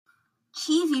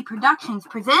Cheesy Productions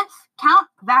presents Count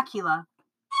Vacula.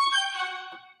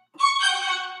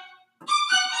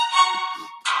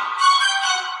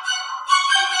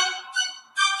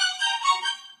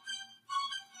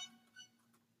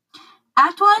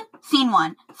 Act 1, Scene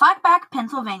 1, Slackback,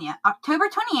 Pennsylvania, October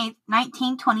 28th,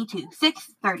 1922,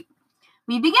 6:30.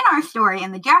 We begin our story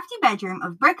in the drafty bedroom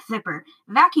of Brick Zipper,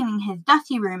 vacuuming his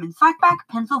dusty room in Slackback,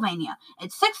 Pennsylvania,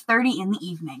 at 6:30 in the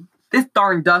evening. This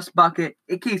darn dust bucket,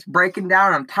 it keeps breaking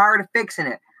down. I'm tired of fixing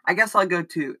it. I guess I'll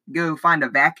go find a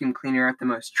vacuum cleaner at the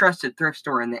most trusted thrift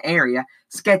store in the area,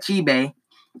 Sketch eBay.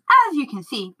 As you can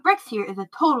see, Bricks here is a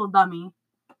total dummy.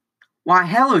 Why,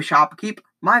 hello, shopkeep.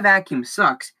 My vacuum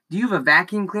sucks. Do you have a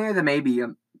vacuum cleaner that may be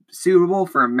suitable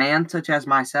for a man such as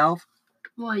myself?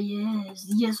 Why,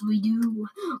 yes we do.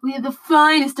 We have the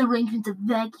finest arrangement of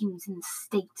vacuums in the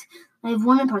state. I have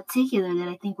one in particular that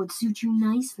I think would suit you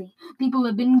nicely. People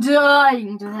have been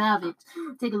dying to have it.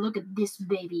 Take a look at this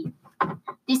baby.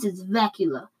 This is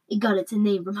Vacula. It got its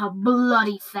name from how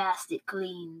bloody fast it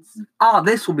cleans. Oh,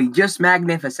 this will be just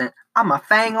magnificent. I'm a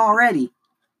fang already.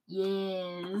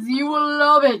 Yes, you will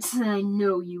love it. I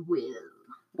know you will.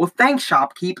 Well, thanks,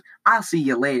 shopkeep. I'll see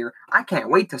you later. I can't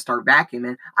wait to start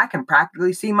vacuuming. I can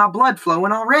practically see my blood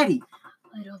flowing already.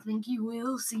 I don't think you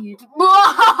will see it.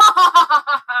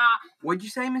 What'd you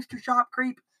say, Mr.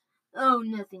 Shopkeep? Oh,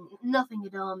 nothing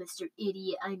at all, Mr.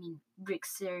 Idiot. I mean,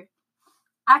 Bricks, sir.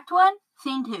 Act 1,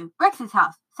 Scene 2, Bricks'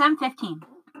 house, 7:15.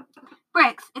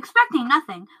 Bricks, expecting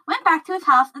nothing, went back to his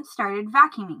house and started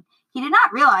vacuuming. He did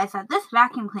not realize that this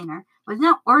vacuum cleaner was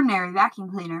no ordinary vacuum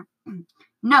cleaner.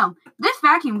 No, this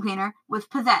vacuum cleaner was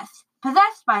possessed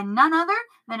by none other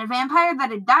than a vampire that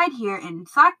had died here in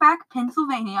Slackback,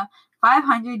 Pennsylvania,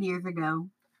 500 years ago.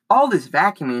 All this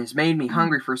vacuuming has made me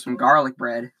hungry for some garlic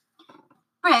bread.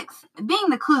 Bricks, being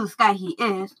the clueless guy he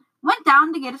is, went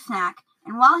down to get a snack,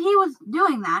 and while he was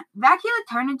doing that, Vacula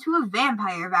turned into a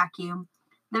vampire vacuum.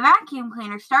 The vacuum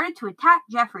cleaner started to attack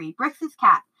Jeffrey, Bricks'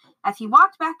 cat. As he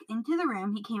walked back into the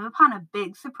room, he came upon a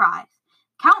big surprise.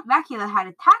 Count Vacula had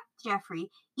attacked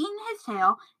Jeffrey, eaten his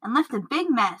tail, and left a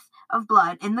big mess of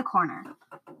blood in the corner.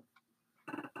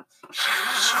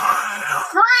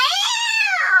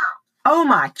 Oh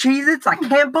my Cheez-Its, I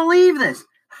can't believe this!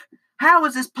 How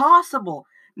is this possible?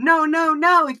 No,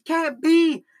 it can't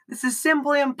be! This is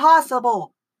simply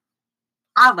impossible!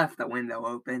 I left the window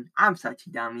open. I'm such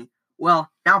a dummy. Well,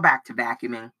 now back to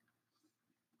vacuuming.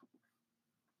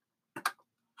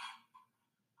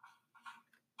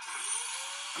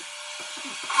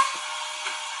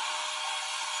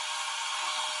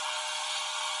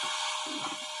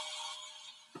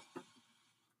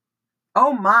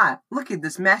 Oh my, look at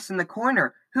this mess in the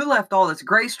corner. Who left all this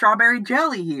great strawberry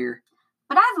jelly here?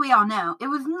 But as we all know, it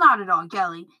was not at all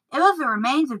jelly. It was the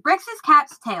remains of Bricks'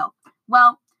 cat's tail.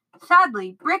 Well,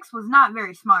 sadly, Bricks was not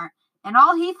very smart, and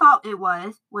all he thought it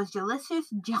was delicious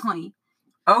jelly.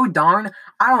 Oh darn,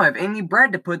 I don't have any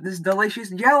bread to put this delicious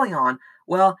jelly on.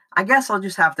 Well, I guess I'll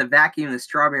just have to vacuum the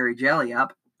strawberry jelly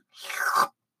up.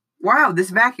 Wow, this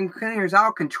vacuum cleaner is out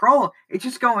of control. It's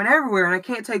just going everywhere and I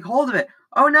can't take hold of it.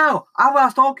 Oh no, I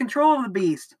lost all control of the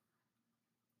beast.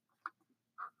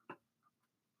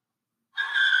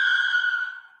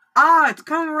 Ah, it's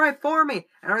coming right for me.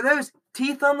 And are those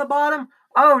teeth on the bottom?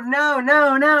 Oh no.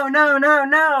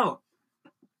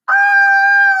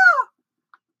 Ah!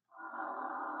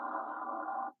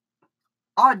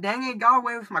 Oh dang it, got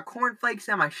away with my cornflakes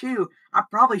and my shoe. I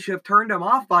probably should have turned them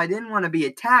off, but I didn't want to be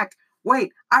attacked.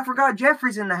 Wait, I forgot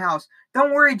Jeffrey's in the house.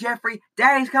 Don't worry, Jeffrey.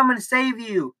 Daddy's coming to save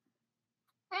you.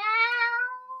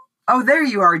 Oh, there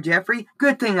you are, Jeffrey.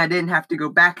 Good thing I didn't have to go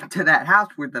back into that house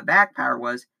where the vampire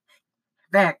was.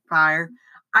 Vampire.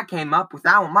 I came up with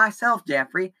that one myself,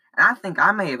 Jeffrey, and I think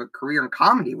I may have a career in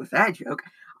comedy with that joke.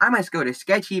 I must go to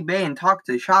Sketch eBay and talk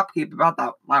to the shopkeep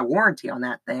about my warranty on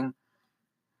that thing.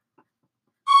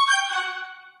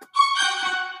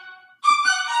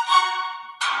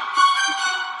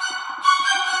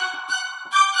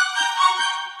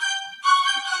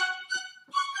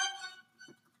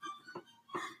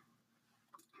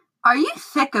 Are you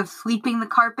sick of sweeping the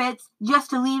carpets just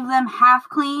to leave them half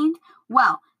cleaned?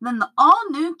 Well, then the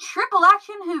all-new Triple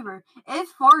Action Hoover is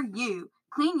for you.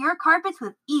 Clean your carpets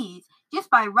with ease just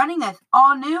by running this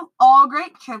all-new,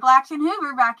 all-great Triple Action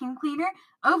Hoover vacuum cleaner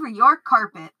over your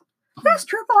carpet. This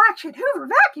Triple Action Hoover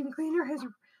vacuum cleaner has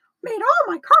made all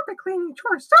my carpet cleaning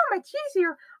chores so much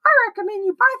easier. I recommend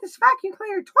you buy this vacuum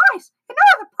cleaner twice. And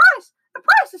the price! The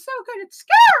price is so good it's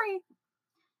scary!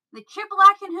 The Triple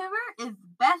Action Hoover is the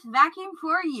best vacuum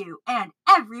for you and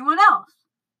everyone else.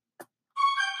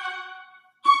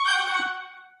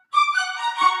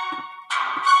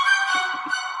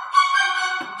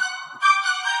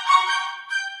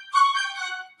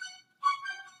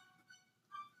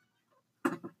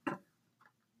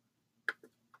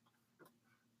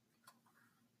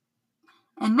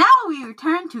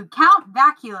 return to Count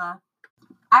Vacula.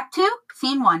 Act 2,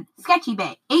 Scene 1, Sketchy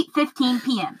Bay, 8:15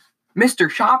 p.m. Mr.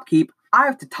 Shopkeep, I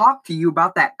have to talk to you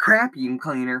about that vacuum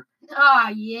cleaner. Ah,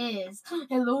 yes.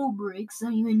 Hello, Bricks.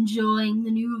 Are you enjoying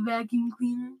the new vacuum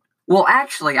cleaner? Well,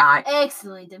 actually,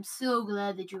 Excellent. I'm so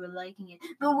glad that you are liking it.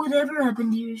 But whatever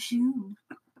happened to your shoe?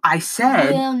 I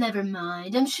said... Well, never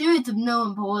mind. I'm sure it's of no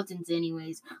importance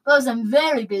anyways. Plus, I'm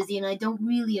very busy and I don't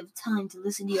really have time to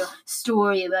listen to your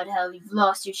story about how you've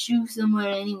lost your shoe somewhere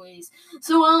anyways.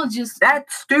 So I'll just...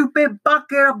 That stupid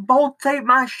bucket of bolts ate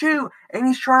my shoe, and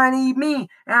he's trying to eat me,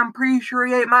 and I'm pretty sure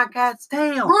he ate my cat's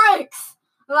tail. Bricks!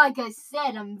 Like I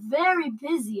said, I'm very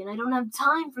busy and I don't have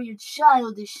time for your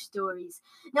childish stories.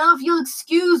 Now, if you'll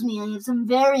excuse me, I have some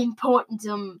very important,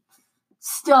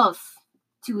 stuff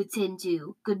to attend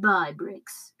to. Goodbye,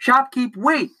 Bricks. Shopkeep,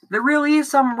 wait! There really is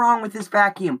something wrong with this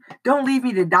vacuum. Don't leave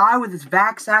me to die with this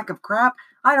vac sack of crap.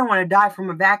 I don't want to die from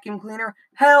a vacuum cleaner.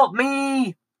 Help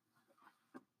me!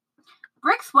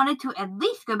 Bricks wanted to at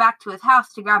least go back to his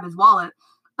house to grab his wallet,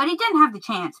 but he didn't have the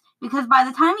chance, because by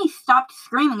the time he stopped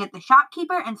screaming at the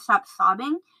shopkeeper and stopped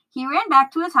sobbing, he ran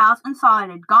back to his house and saw it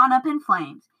had gone up in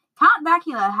flames. Count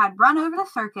Vacula had run over the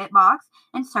circuit box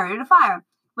and started a fire,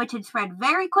 which had spread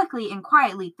very quickly and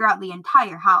quietly throughout the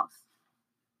entire house.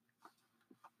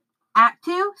 Act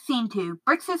 2, Scene 2,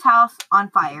 Bricks' house on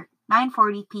fire,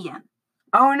 9:40 p.m.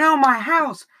 Oh no, my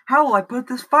house! How will I put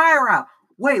this fire out?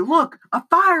 Wait, look! A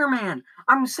fireman!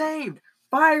 I'm saved!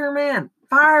 Fireman!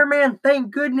 Fireman, thank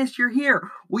goodness you're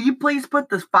here. Will you please put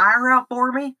this fire out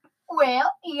for me? Well,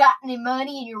 you got any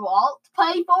money in your wallet to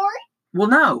pay for it? Well,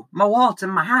 no. My wallet's in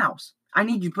my house. I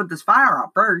need you to put this fire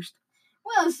out first.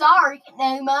 Well, sorry.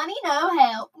 No money, no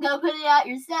help. Go put it out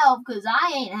yourself, because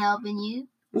I ain't helping you.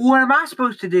 What am I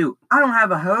supposed to do? I don't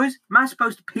have a hose. Am I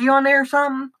supposed to pee on there or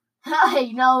something?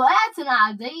 Hey, no, that's an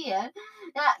idea.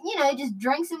 Now, just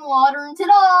drink some water and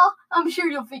ta-da! I'm sure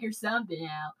you'll figure something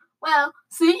out. Well,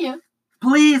 see ya.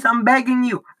 Please, I'm begging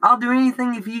you. I'll do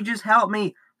anything if you just help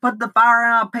me. Put the fire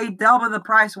out. I'll pay double the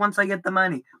price once I get the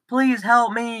money. Please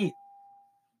help me.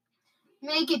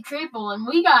 Make it triple and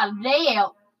we got a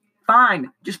deal.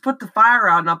 Fine. Just put the fire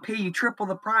out and I'll pay you triple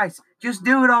the price. Just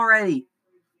do it already.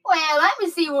 Well, let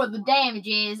me see what the damage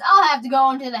is. I'll have to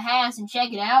go into the house and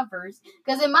check it out first,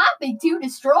 because it might be too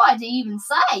destroyed to even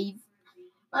save.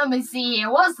 Let me see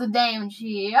here. What's the damage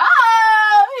here?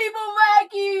 Ah! Evil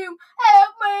vacuum!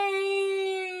 Help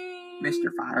me!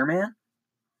 Mr. Fireman?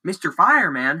 Mr.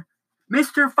 Fireman?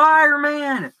 Mr.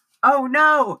 Fireman! Oh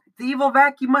no! The evil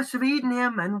vacuum must have eaten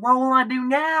him, and what will I do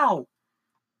now?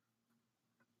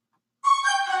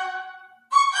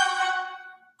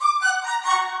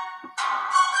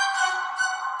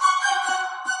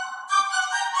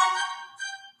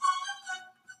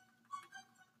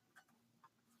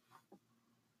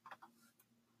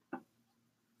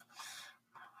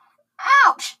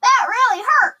 Ouch! That really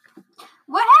hurt!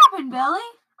 What happened, Billy?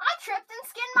 I tripped and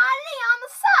skinned my knee on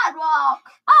the sidewalk.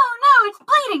 Oh no, it's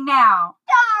bleeding now.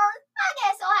 Darn! I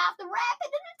guess I'll have to wrap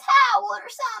it in a towel or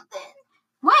something.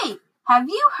 Wait, have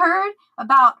you heard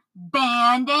about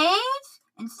Band-Aids?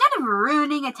 Instead of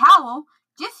ruining a towel,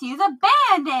 just use a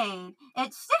Band-Aid.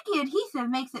 Its sticky adhesive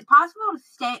makes it possible to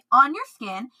stay on your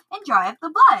skin and dry up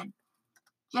the blood.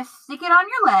 Just stick it on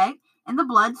your leg and the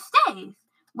blood stays.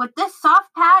 With this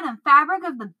soft pad and fabric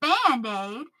of the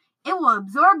Band-Aid, it will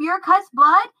absorb your cut's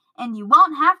blood and you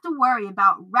won't have to worry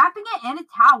about wrapping it in a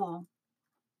towel.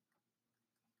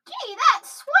 Gee,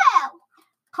 that's swell!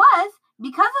 Plus,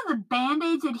 because of the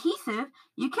Band-Aid's adhesive,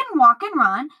 you can walk and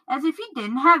run as if you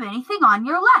didn't have anything on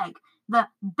your leg. The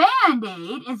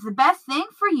Band-Aid is the best thing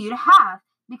for you to have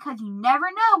because you never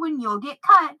know when you'll get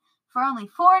cut. For only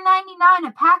 $4.99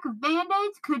 a pack of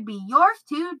Band-Aids could be yours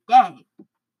today.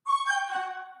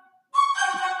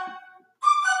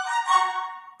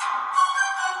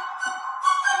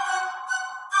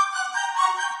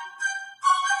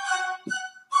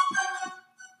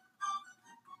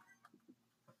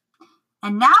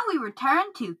 And now we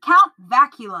return to Count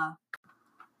Vacula.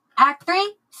 Act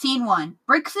 3, Scene 1,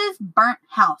 Bricks' burnt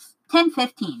house,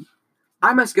 10:15.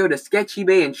 I must go to Sketchy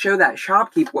Bay and show that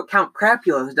shopkeep what Count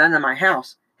Crapula has done to my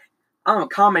house. I'm a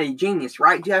comedy genius,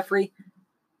 right, Jeffrey?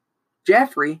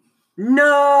 Jeffrey?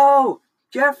 No!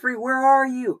 Jeffrey, where are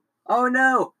you? Oh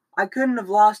no, I couldn't have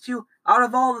lost you out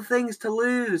of all the things to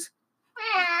lose.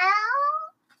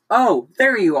 Oh,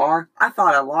 there you are. I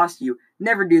thought I lost you.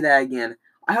 Never do that again.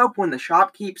 I hope when the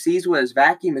shopkeep sees what his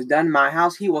vacuum has done to my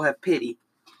house, he will have pity.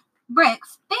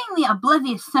 Bricks, being the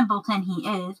oblivious simpleton he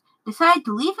is, decided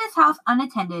to leave his house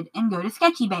unattended and go to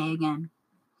Sketchy Bay again.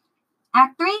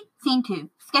 Act 3, Scene 2,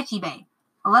 Sketchy Bay,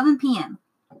 11 p.m.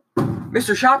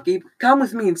 Mr. Shopkeep, come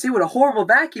with me and see what a horrible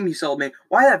vacuum you sold me.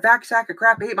 Why that vac sack of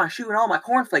crap ate my shoe and all my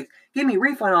cornflakes. Give me a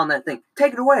refund on that thing.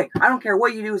 Take it away. I don't care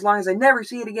what you do as long as I never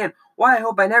see it again. Why, I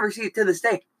hope I never see it to this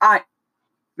day.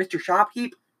 Mr.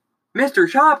 Shopkeep? Mr.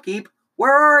 Shopkeep,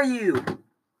 where are you?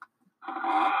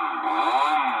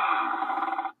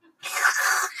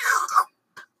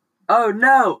 Oh,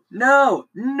 no, no,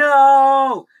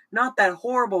 no! Not that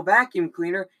horrible vacuum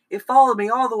cleaner. It followed me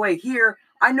all the way here.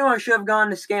 I knew I should have gone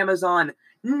to Scamazon.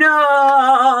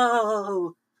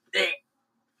 No!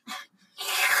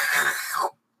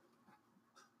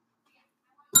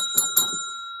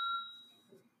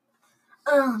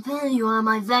 Oh, there you are,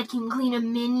 my vacuum cleaner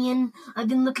minion. I've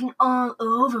been looking all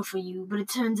over for you, but it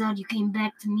turns out you came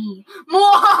back to me.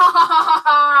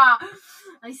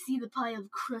 I see the pile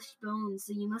of crushed bones,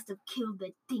 so you must have killed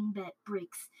that dingbat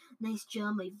Bricks. Nice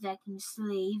job, my vacuum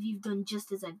slave. You've done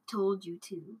just as I've told you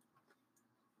to.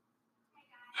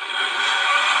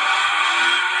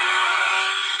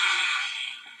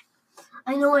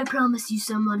 I know I promised you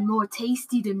someone more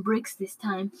tasty than Bricks this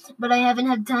time, but I haven't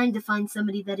had time to find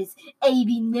somebody that is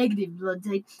AB negative blood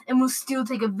type and will still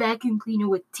take a vacuum cleaner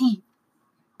with teeth.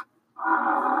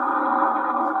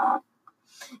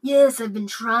 Yes, I've been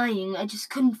trying. I just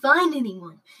couldn't find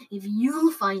anyone. If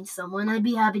you find someone, I'd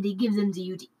be happy to give them to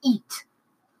you to eat.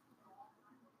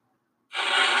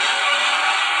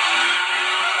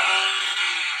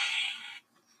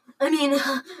 I mean,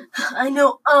 I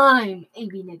know I'm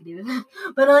AB negative,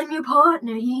 but I'm your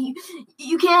partner. You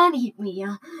can't eat me.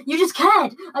 You just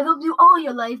can't. I've helped you all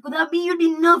your life. Without me, you'd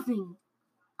be nothing.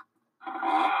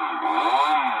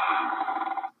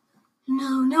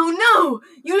 No!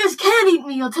 You just can't eat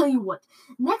me, I'll tell you what.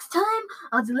 Next time,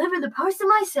 I'll deliver the parcel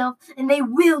myself, and they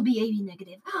will be AB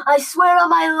negative. I swear on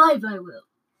my life I will.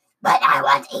 But I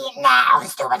want to eat now,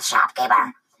 stupid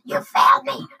shopkeeper. You failed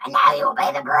me, and now you will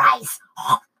pay the price.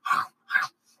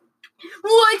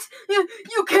 What?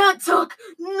 You can't talk.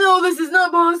 No, this is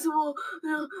not possible.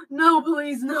 No,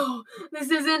 please, no.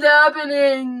 This isn't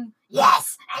happening.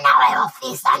 Yes, and now I will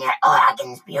feast on your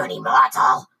organs, beauty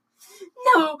mortal.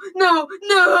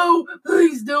 No,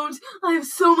 please don't. I have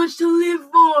so much to live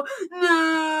for.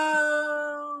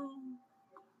 No.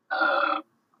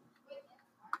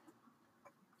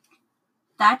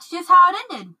 That's just how it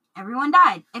ended. Everyone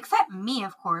died, except me,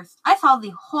 of course. I saw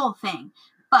the whole thing.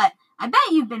 But I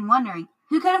bet you've been wondering,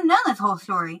 who could have known this whole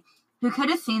story? Who could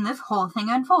have seen this whole thing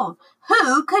unfold?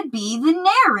 Who could be the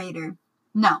narrator?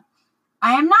 No,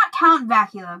 I am not Count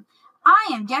Vacula. I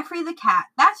am Jeffrey the cat.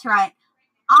 That's right.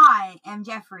 I am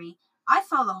Jeffrey. I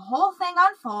saw the whole thing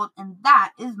unfold, and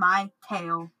that is my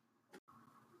tale.